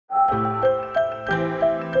How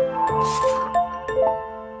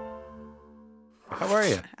are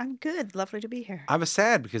you? I'm good. Lovely to be here. I was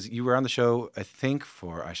sad because you were on the show, I think,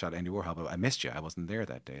 for I Shot Andy Warhol, but I missed you. I wasn't there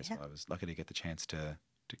that day, so Yeah. I was lucky to get the chance to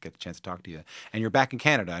talk to you. And you're back in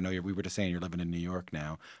Canada. I know we were just saying you're living in New York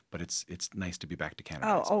now, but it's nice to be back to Canada.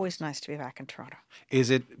 Oh, always nice to be back in Toronto. Is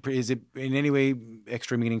it in any way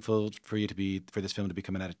extra meaningful for you for this film to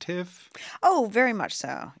become an additive? Oh, very much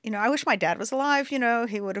so. I wish my dad was alive.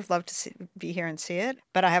 He would have loved to be here and see it.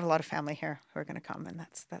 But I have a lot of family here who are going to come, and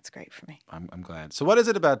that's great for me. I'm glad. So what is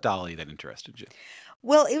it about Dali that interested you?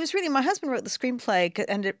 Well, it was really my husband wrote the screenplay,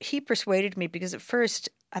 and he persuaded me because at first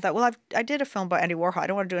I thought, well, I did a film by Andy Warhol. I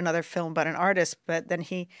don't want to do another film about an artist. But then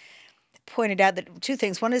he pointed out that two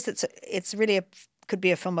things. One is it's really could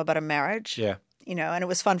be a film about a marriage. Yeah. And it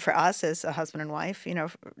was fun for us as a husband and wife,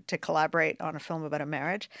 to collaborate on a film about a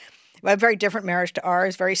marriage. A very different marriage to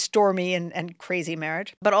ours, very stormy and crazy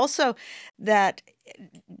marriage. But also that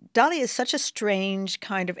Dali is such a strange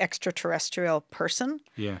kind of extraterrestrial person.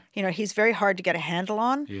 Yeah. He's very hard to get a handle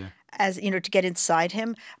on, Yeah. to get inside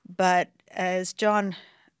him. But as John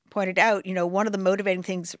pointed out, one of the motivating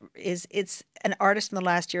things is it's an artist in the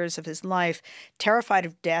last years of his life, terrified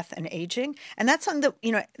of death and aging. And that's something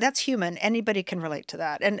that, that's human. Anybody can relate to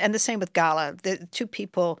that. And the same with Gala, the two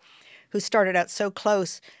people who started out so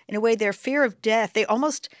close. In a way, their fear of death, they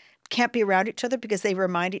almost can't be around each other because they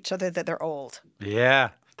remind each other that they're old. Yeah.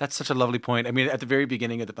 That's such a lovely point. I mean, at the very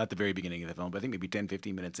beginning of not the very beginning of the film, but I think maybe 10,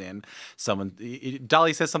 15 minutes in,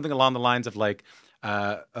 Dali says something along the lines of like,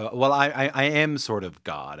 well, I am sort of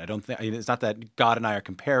God. I don't think it's not that God and I are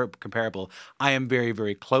comparable. I am very,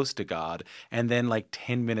 very close to God. And then like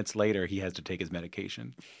 10 minutes later, he has to take his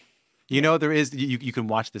medication. There is you can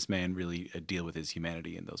watch this man really deal with his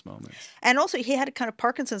humanity in those moments. And also, he had a kind of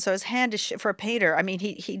Parkinson's, so his hand is for a painter. I mean,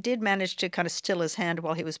 he did manage to kind of still his hand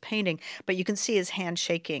while he was painting, but you can see his hand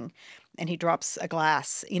shaking, and he drops a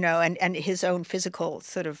glass. And his own physical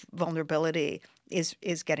sort of vulnerability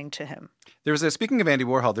is getting to him. Speaking of Andy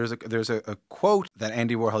Warhol, there's a quote that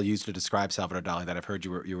Andy Warhol used to describe Salvador Dali that I've heard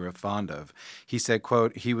you were fond of. He said,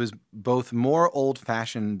 quote, "He was both more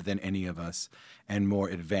old-fashioned than any of us and more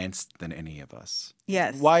advanced than any of us."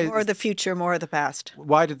 Yes, Why, more of the future, more of the past.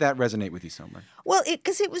 Why did that resonate with you so much? Well,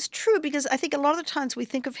 because it was true, because I think a lot of the times we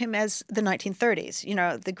think of him as the 1930s,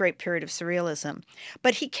 the great period of surrealism.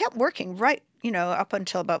 But he kept working right, up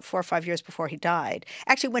until about 4 or 5 years before he died.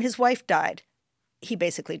 Actually, when his wife died, he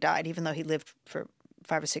basically died, even though he lived for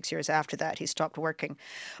 5 or 6 years after that. He stopped working.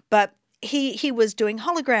 But he was doing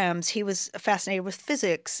holograms. He was fascinated with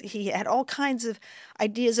physics. He had all kinds of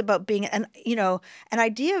ideas about being an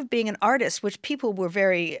idea of being an artist, which people were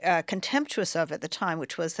very contemptuous of at the time,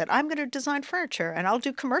 which was that I'm going to design furniture and I'll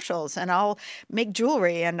do commercials and I'll make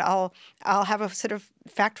jewelry and I'll have a sort of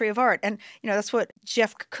factory of art. And, that's what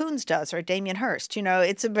Jeff Koons does, or Damien Hirst.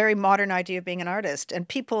 It's a very modern idea of being an artist. And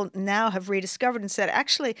people now have rediscovered and said,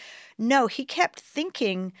 actually, no, he kept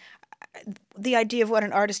thinking the idea of what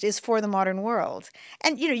an artist is for the modern world.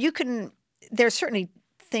 And, there's certainly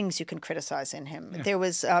things you can criticize in him. Yeah. There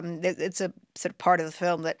was, it's a sort of part of the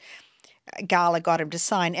film that Gala got him to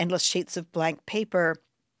sign endless sheets of blank paper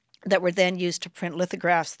that were then used to print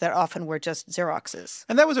lithographs that often were just Xeroxes.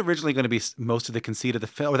 And that was originally going to be most of the conceit of the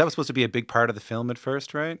film, or that was supposed to be a big part of the film at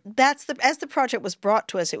first, right? As the project was brought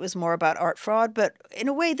to us, it was more about art fraud, but in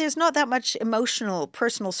a way, there's not that much emotional,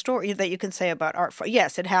 personal story that you can say about art fraud.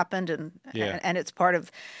 Yes, it happened, and it's part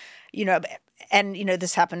of,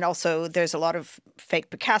 this happened also. There's a lot of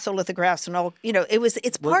fake Picasso lithographs and all.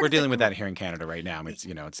 It's part. We're dealing with that here in Canada right now. It's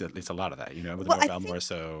it's a lot of that. With more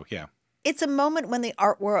so, yeah. It's a moment when the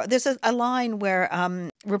art world, there's a line where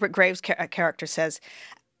Rupert Graves' character says,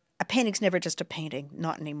 "A painting's never just a painting,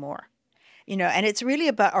 not anymore." And it's really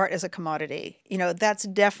about art as a commodity. That's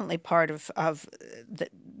definitely part of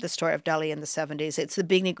the story of Dali in the 70s. It's the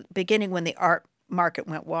beginning when the art market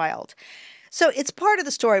went wild. So it's part of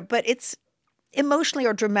the story, but it's emotionally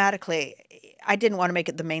or dramatically, I didn't want to make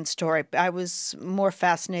it the main story. I was more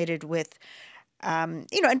fascinated with and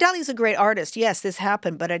Dali's a great artist. Yes, this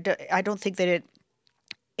happened, but I don't think that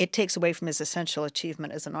it takes away from his essential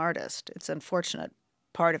achievement as an artist. It's an unfortunate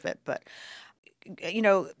part of it. But,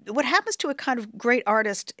 what happens to a kind of great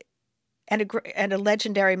artist and a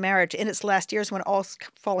legendary marriage in its last years when all's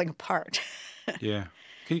falling apart? Yeah.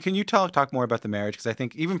 Can you talk more about the marriage? Because I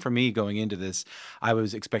think even for me going into this, I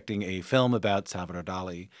was expecting a film about Salvador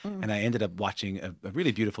Dali, and I ended up watching a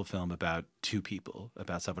really beautiful film about two people,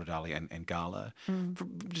 about Salvador Dali and Gala.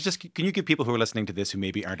 Can you give people who are listening to this who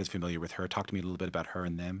maybe aren't as familiar with her, talk to me a little bit about her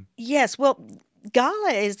and them? Yes, well,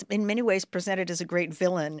 Gala is in many ways presented as a great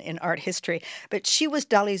villain in art history, but she was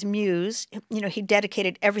Dali's muse. He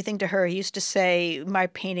dedicated everything to her. He used to say, "My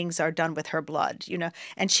paintings are done with her blood,"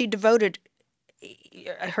 and she devoted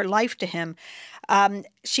her life to him.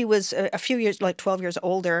 She was a few years, like 12 years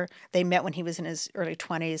older. They met when he was in his early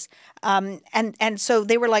 20s. And so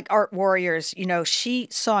they were like art warriors. She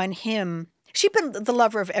saw in him, she'd been the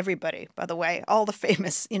lover of everybody, by the way, all the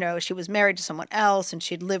famous, she was married to someone else and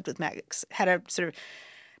she'd lived with Max, had a sort of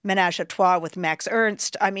menage a trois with Max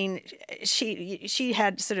Ernst. I mean, she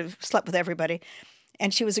had sort of slept with everybody.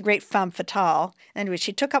 And she was a great femme fatale. Anyway,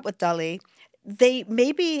 she took up with Dali. They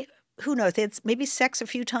maybe, who knows, they had maybe sex a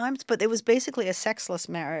few times, but it was basically a sexless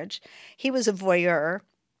marriage. He was a voyeur.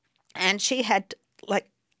 And she had like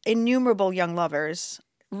innumerable young lovers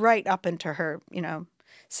right up into her,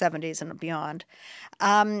 70s and beyond.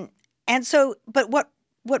 And so, but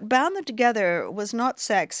what bound them together was not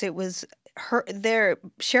sex. It was their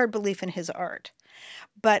shared belief in his art.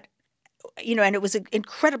 But, and it was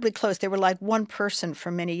incredibly close. They were like one person for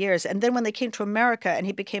many years. And then when they came to America and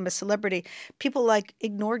he became a celebrity, people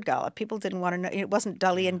ignored Gala. People didn't want to know. It wasn't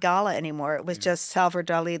Dali and Gala anymore. It was just Salvador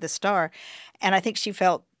Dali, the star. And I think she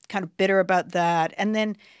felt kind of bitter about that. And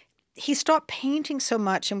then he stopped painting so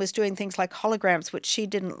much and was doing things like holograms, which she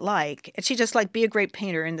didn't like. And she just be a great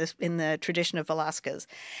painter in the tradition of Velázquez.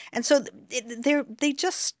 And so they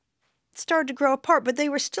just started to grow apart, but they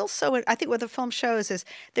were still so, I think what the film shows is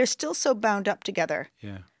they're still so bound up together.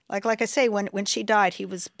 Yeah. Like I say, when she died, he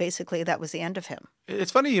was basically, that was the end of him.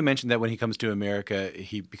 It's funny you mentioned that when he comes to America,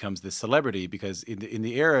 he becomes this celebrity, because in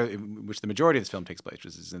the era in which the majority of this film takes place,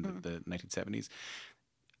 which is in the 1970s,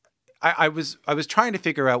 I was trying to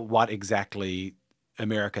figure out what exactly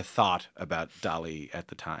America thought about Dali at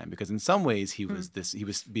the time, because in some ways he was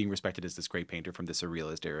being respected as this great painter from the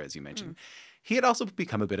surrealist era, as you mentioned. He had also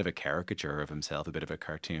become a bit of a caricature of himself, a bit of a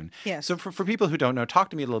cartoon. Yes. So for people who don't know,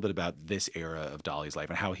 talk to me a little bit about this era of Dali's life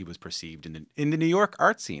and how he was perceived in the New York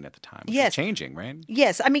art scene at the time, which was changing, right?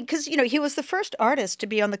 Yes. I mean, because, he was the first artist to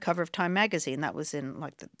be on the cover of Time magazine. That was in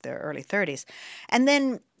the early 30s. And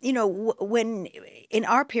then, when in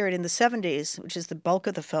our period in the 70s, which is the bulk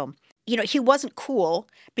of the film, he wasn't cool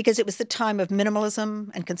because it was the time of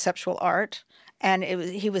minimalism and conceptual art. And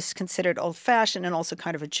he was considered old-fashioned and also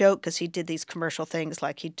kind of a joke because he did these commercial things,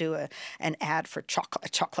 like he'd do an ad for a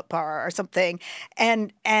chocolate bar or something.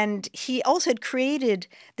 And he also had created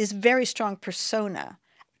this very strong persona,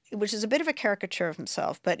 which is a bit of a caricature of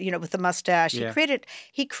himself, but, with the mustache. Yeah.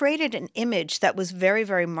 He created an image that was very,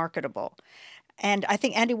 very marketable. And I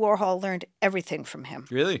think Andy Warhol learned everything from him.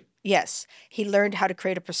 Really? Yes. He learned how to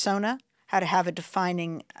create a persona, how to have a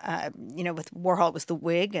defining, with Warhol it was the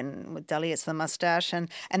wig, and with Dali it's the mustache. And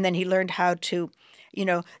then he learned how to,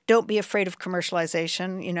 don't be afraid of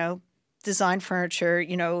commercialization, design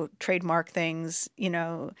furniture, trademark things,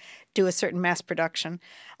 do a certain mass production.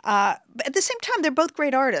 But at the same time, they're both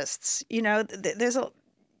great artists.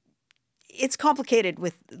 It's complicated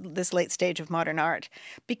with this late stage of modern art,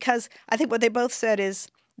 because I think what they both said is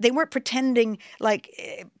they weren't pretending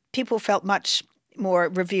people felt much more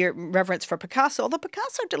reverence for Picasso, although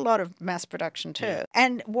Picasso did a lot of mass production too. Yeah.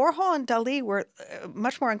 And Warhol and Dali were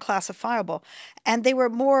much more unclassifiable. And they were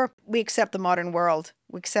more, we accept the modern world.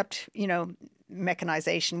 We accept,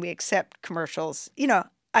 mechanization. We accept commercials.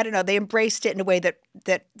 I don't know, they embraced it in a way that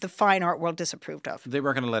the fine art world disapproved of. They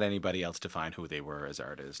weren't going to let anybody else define who they were as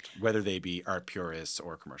artists, whether they be art purists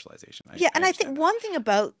or commercialization. I think one thing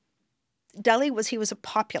about Dali was he was a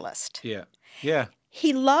populist. Yeah. Yeah.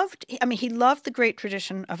 He loved the great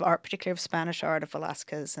tradition of art, particularly of Spanish art, of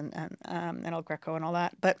Velázquez and El Greco and all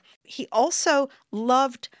that. But he also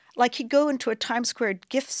loved, he'd go into a Times Square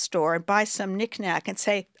gift store and buy some knickknack and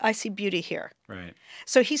say, I see beauty here. Right.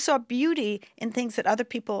 So he saw beauty in things that other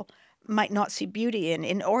people might not see beauty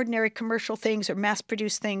in ordinary commercial things or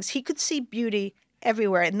mass-produced things. He could see beauty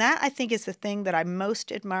everywhere. And that, I think, is the thing that I most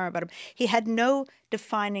admire about him. He had no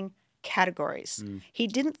defining categories. He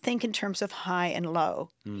didn't think in terms of high and low.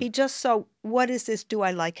 He just saw, what is this? Do I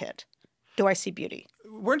like it? Do I see beauty?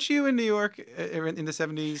 Weren't you in New York in the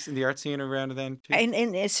 70s in the art scene around then too?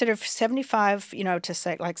 In it's sort of 75, to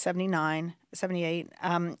say like 79, 78.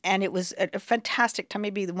 And it was a fantastic time,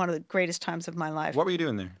 maybe one of the greatest times of my life. What were you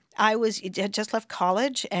doing there? I had just left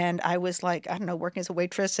college, and I was like, I don't know, working as a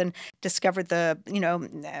waitress, and discovered the,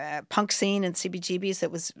 punk scene and CBGBs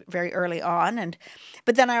that was very early on.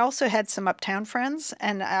 But then I also had some uptown friends,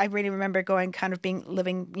 and I really remember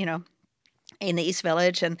living, in the East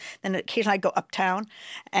Village, and then occasionally I'd go uptown,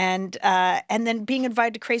 and then being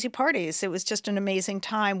invited to crazy parties. It was just an amazing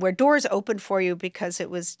time where doors opened for you because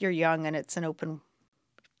you're young and it's an open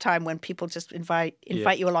time when people just invite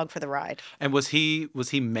you along for the ride. And was he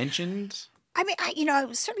mentioned? I mean, I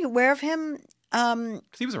was certainly aware of him. 'Cause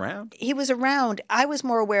he was around. He was around. I was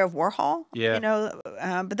more aware of Warhol. Yeah.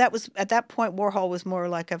 But that was at that point. Warhol was more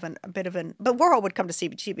like a bit of an. But Warhol would come to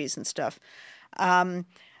CBGBs and stuff.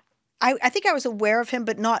 I think I was aware of him,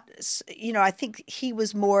 but not. I think he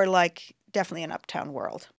was more like definitely an uptown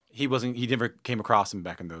world. He wasn't. He never came across him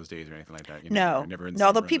back in those days or anything like that. No. Never in the No. same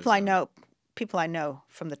Although room people I know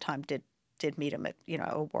from the time did meet him at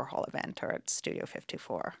a Warhol event or at Studio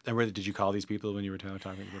 54. And where did you call these people when you were talking to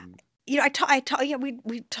them? We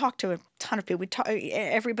talked to a ton of people. We talked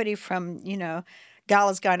everybody from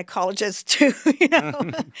Gala's gynecologist to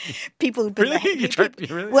people who've been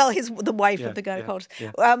Really? well, the wife of the Yeah, gynecologist.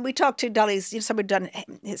 yeah. We talked to Dali's. Somebody done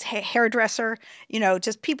his hairdresser.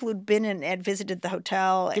 Just people who'd been and visited the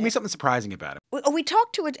hotel. Give me something surprising about him. We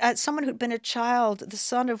talked to someone who'd been a child, the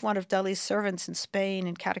son of one of Dali's servants in Spain,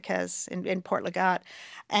 in Catechas, in Port Legat,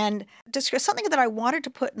 and just something that I wanted to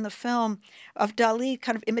put in the film of Dali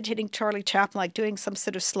kind of imitating Charlie Chaplin, like doing some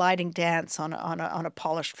sort of sliding dance on a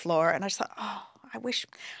polished floor. And I just thought, oh, I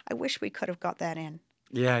wish we could have got that in.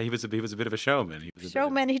 Yeah, he was a bit of a showman.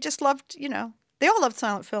 He just loved, they all loved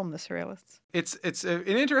silent film, the surrealists. It's an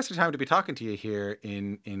interesting time to be talking to you here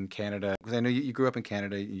in Canada, because I know you grew up in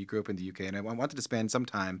Canada, you grew up in the UK, and I wanted to spend some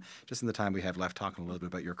time, just in the time we have left, talking a little bit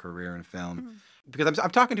about your career in film, because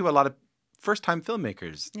I'm talking to a lot of first-time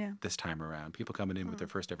filmmakers this time around, people coming in with their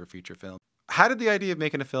first ever feature film. How did the idea of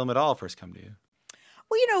making a film at all first come to you?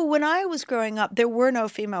 Well, when I was growing up, there were no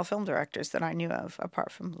female film directors that I knew of,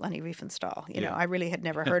 apart from Leni Riefenstahl. I really had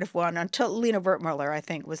never heard of one until Lena Wertmuller, I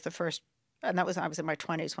think, was the first. And I was in my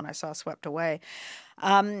 20s when I saw Swept Away.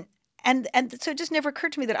 And so it just never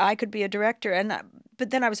occurred to me that I could be a director. But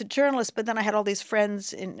then I was a journalist, but then I had all these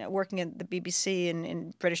friends working at the BBC and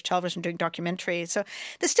in British television doing documentary. So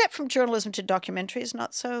the step from journalism to documentary is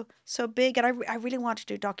not so big. And I really wanted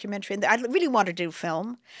to do documentary. And I really wanted to do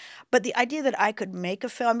film. But the idea that I could make a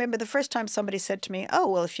film, I remember the first time somebody said to me, oh,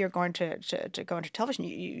 well, if you're going to go into television,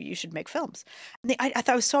 you should make films. And I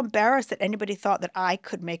thought I was so embarrassed that anybody thought that I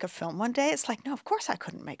could make a film one day. It's like, no, of course I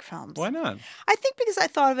couldn't make films. Why not? I think because I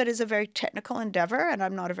thought of it as a very technical endeavor, and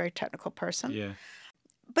I'm not a very technical person. Yeah.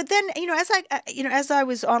 But then, as I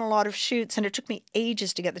was on a lot of shoots, and it took me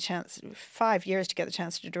ages to get the chance, 5 years to get the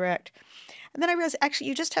chance to direct. And then I realized, actually,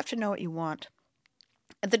 you just have to know what you want.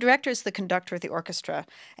 The director is the conductor of the orchestra,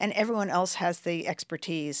 and everyone else has the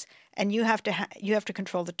expertise. And you have to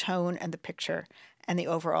control the tone and the picture and the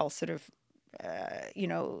overall sort of,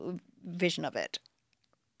 vision of it.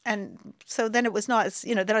 And so then it was not,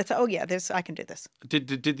 then I thought, oh yeah, I can do this. Did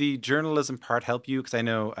the journalism part help you? Because I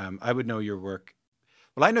know I would know your work.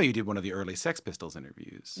 Well, I know you did one of the early Sex Pistols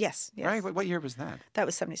interviews. Yes. Right. What year was that? That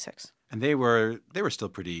was 76. And they were still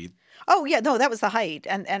pretty. Oh yeah, no, that was the height,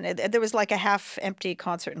 and there was like a half-empty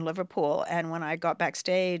concert in Liverpool. And when I got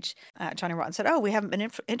backstage, Johnny Rotten said, "Oh, we haven't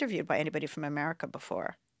been interviewed by anybody from America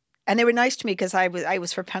before." And they were nice to me because I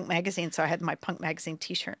was for Punk Magazine, so I had my Punk Magazine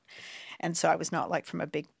T-shirt, and so I was not like from a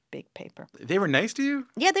big paper. They were nice to you?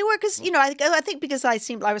 Yeah, they were, because I think because I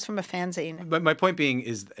was from a fanzine. But my point being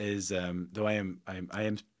is though I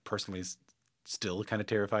am personally still kind of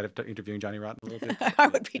terrified of interviewing Johnny Rotten a little bit. I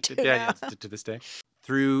would be too. Yeah, to this day.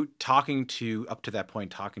 Through talking to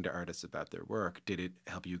artists about their work, did it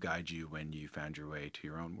help you guide you when you found your way to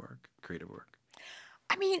your own work, creative work?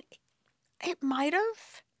 I mean, it might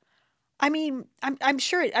have. I mean, I'm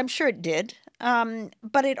sure it did.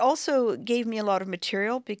 But it also gave me a lot of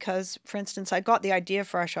material because, for instance, I got the idea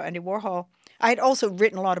for Shot Andy Warhol. I had also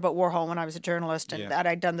written a lot about Warhol when I was a journalist, and that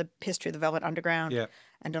I'd done the history of the Velvet Underground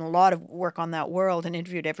and done a lot of work on that world and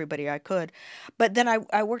interviewed everybody I could. But then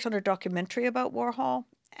I worked on a documentary about Warhol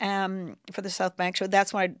for the South Bank show.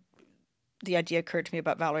 That's when the idea occurred to me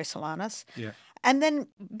about Valerie Solanas. Yeah. And then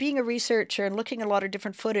being a researcher and looking at a lot of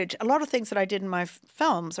different footage, a lot of things that I did in my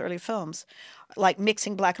early films, like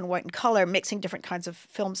mixing black and white and color, mixing different kinds of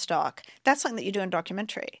film stock, that's something that you do in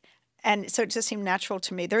documentary. And so it just seemed natural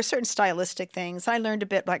to me. There are certain stylistic things. I learned a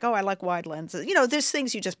bit like, oh, I like wide lenses. There's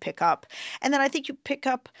things you just pick up. And then I think you pick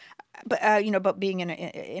up, about being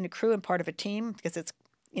in a crew and part of a team because it's,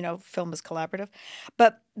 film is collaborative.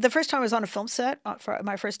 But the first time I was on a film set for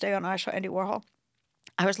my first day on Shot Andy Warhol,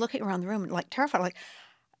 I was looking around the room and like terrified, like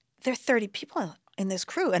there are 30 people in this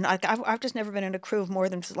crew, and I've just never been in a crew of more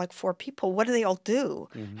than like 4 people. What do they all do?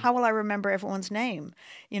 How will I remember everyone's name?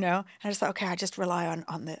 And I just thought, okay, I just rely on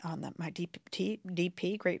my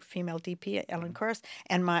DP, great female DP, Ellen Corus,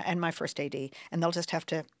 and my first AD, and they'll just have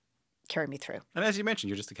to carry me through. And as you mentioned,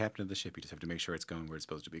 you're just the captain of the ship. You just have to make sure it's going where it's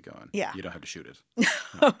supposed to be going. Yeah. You don't have to shoot it.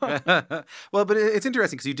 No. Well, but it's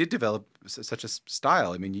interesting because you did develop such a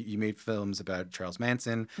style. I mean, you made films about Charles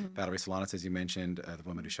Manson, Valerie Solanas, as you mentioned, the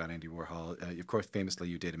woman who shot Andy Warhol. Of course, famously,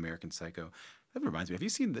 you did American Psycho. That reminds me, have you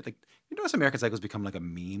seen that? Like, you notice American Psycho has become like a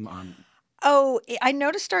meme on... Oh, I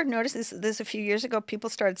started noticing this a few years ago. People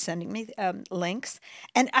started sending me links.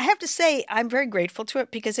 And I have to say, I'm very grateful to it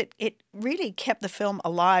because it really kept the film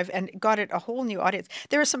alive and got it a whole new audience.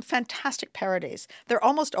 There are some fantastic parodies. They're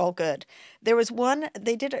almost all good. There was one,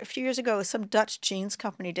 they did a few years ago, some Dutch jeans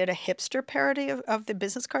company did a hipster parody of the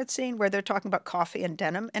business card scene where they're talking about coffee and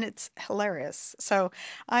denim, and it's hilarious. So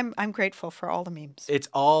I'm grateful for all the memes. It's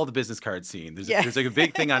all the business card scene. There's like a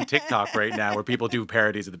big thing on TikTok right now where people do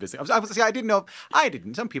parodies of the business. I didn't know. I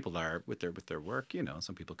didn't. Some people are with their work.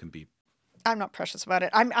 Some people can be. I'm not precious about it.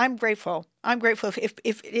 I'm grateful. I'm grateful if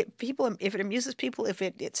it amuses people, if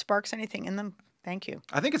it sparks anything in them. Thank you.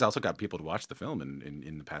 I think it's also got people to watch the film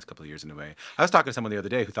in the past couple of years in a way. I was talking to someone the other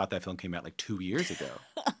day who thought that film came out like 2 years ago.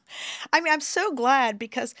 I mean, I'm so glad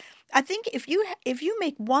because I think if you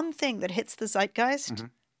make one thing that hits the zeitgeist,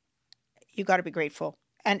 you got to be grateful.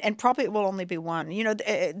 And probably it will only be one,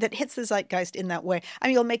 that hits the zeitgeist in that way. I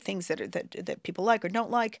mean, you'll make things that people like or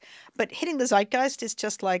don't like, but hitting the zeitgeist is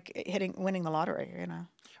just like winning the lottery,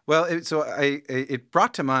 Well, it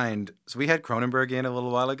brought to mind. So we had Cronenberg in a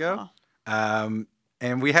little while ago, and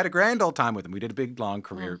we had a grand old time with him. We did a big, long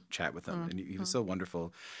career chat with him, and he was so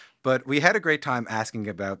wonderful. But we had a great time asking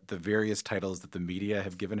about the various titles that the media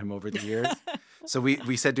have given him over the years. So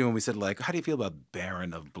we said to him, like, how do you feel about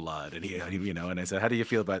Baron of Blood? And he and I said, how do you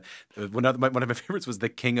feel about one of my favorites was the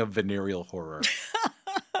King of Venereal Horror,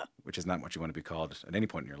 which is not what you want to be called at any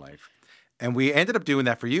point in your life. And we ended up doing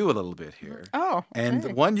that for you a little bit here. Oh, okay. And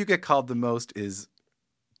the one you get called the most is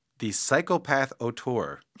the psychopath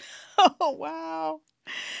auteur. Oh, wow.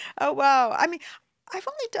 Oh, wow. I mean, I've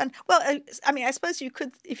only done, I suppose you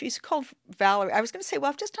could, if you called Valerie, I was going to say, well,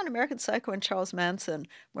 I've just done American Psycho and Charles Manson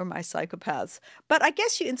were my psychopaths. But I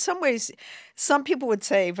guess in some ways, some people would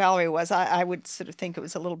say Valerie was. I would sort of think it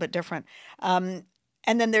was a little bit different. And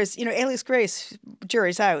then there's, Alias Grace,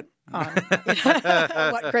 jury's out on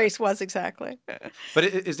what Grace was exactly. But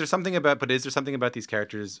is there something about these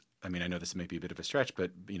characters? I mean, I know this may be a bit of a stretch,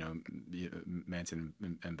 but, Manson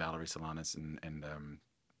and Valerie Solanas and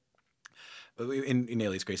in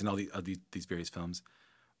Alias Grace and all these various films,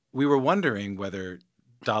 we were wondering whether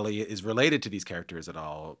Dali is related to these characters at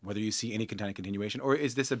all, whether you see any kind of continuation, or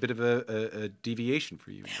is this a bit of a deviation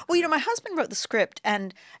for you? Well, my husband wrote the script,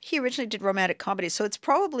 and he originally did romantic comedies, so it's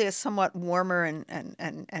probably a somewhat warmer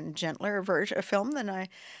and gentler version of film than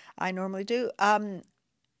I normally do.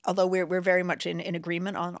 Although we're very much in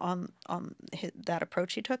agreement on that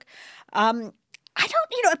approach he took. I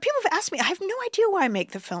don't, people have asked me, I have no idea why I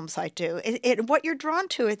make the films I do. What you're drawn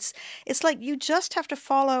to, it's like you just have to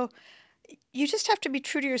follow, you just have to be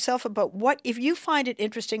true to yourself about if you find it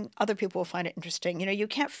interesting, other people will find it interesting. You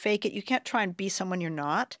can't fake it. You can't try and be someone you're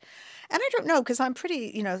not. And I don't know, because I'm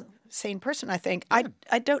pretty, sane person, I think. Yeah.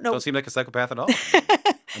 I don't know. Don't seem like a psychopath at all.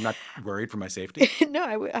 I'm not worried for my safety. No,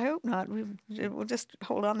 I hope not. We'll just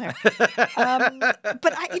hold on there. But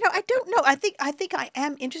I don't know. I think I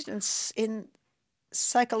am interested in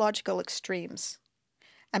psychological extremes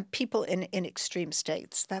and people in extreme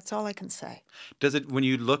states. That's all I can say. Does it, when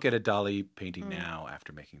you look at a Dali painting now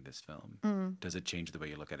after making this film, does it change the way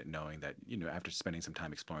you look at it, knowing that, after spending some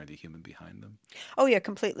time exploring the human behind them? Oh, yeah,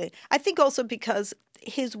 completely. I think also because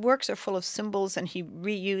his works are full of symbols and he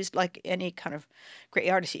reused, like any kind of great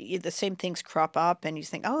artist, the same things crop up and you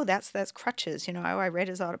think, oh, that's Crutches. I read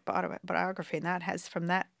his autobiography and that has from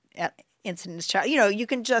that incident. You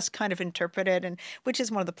can just kind of interpret it, and which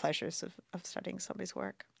is one of the pleasures of studying somebody's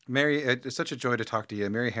work. Mary, it's such a joy to talk to you.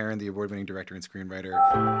 Mary Harron, the award-winning director and screenwriter.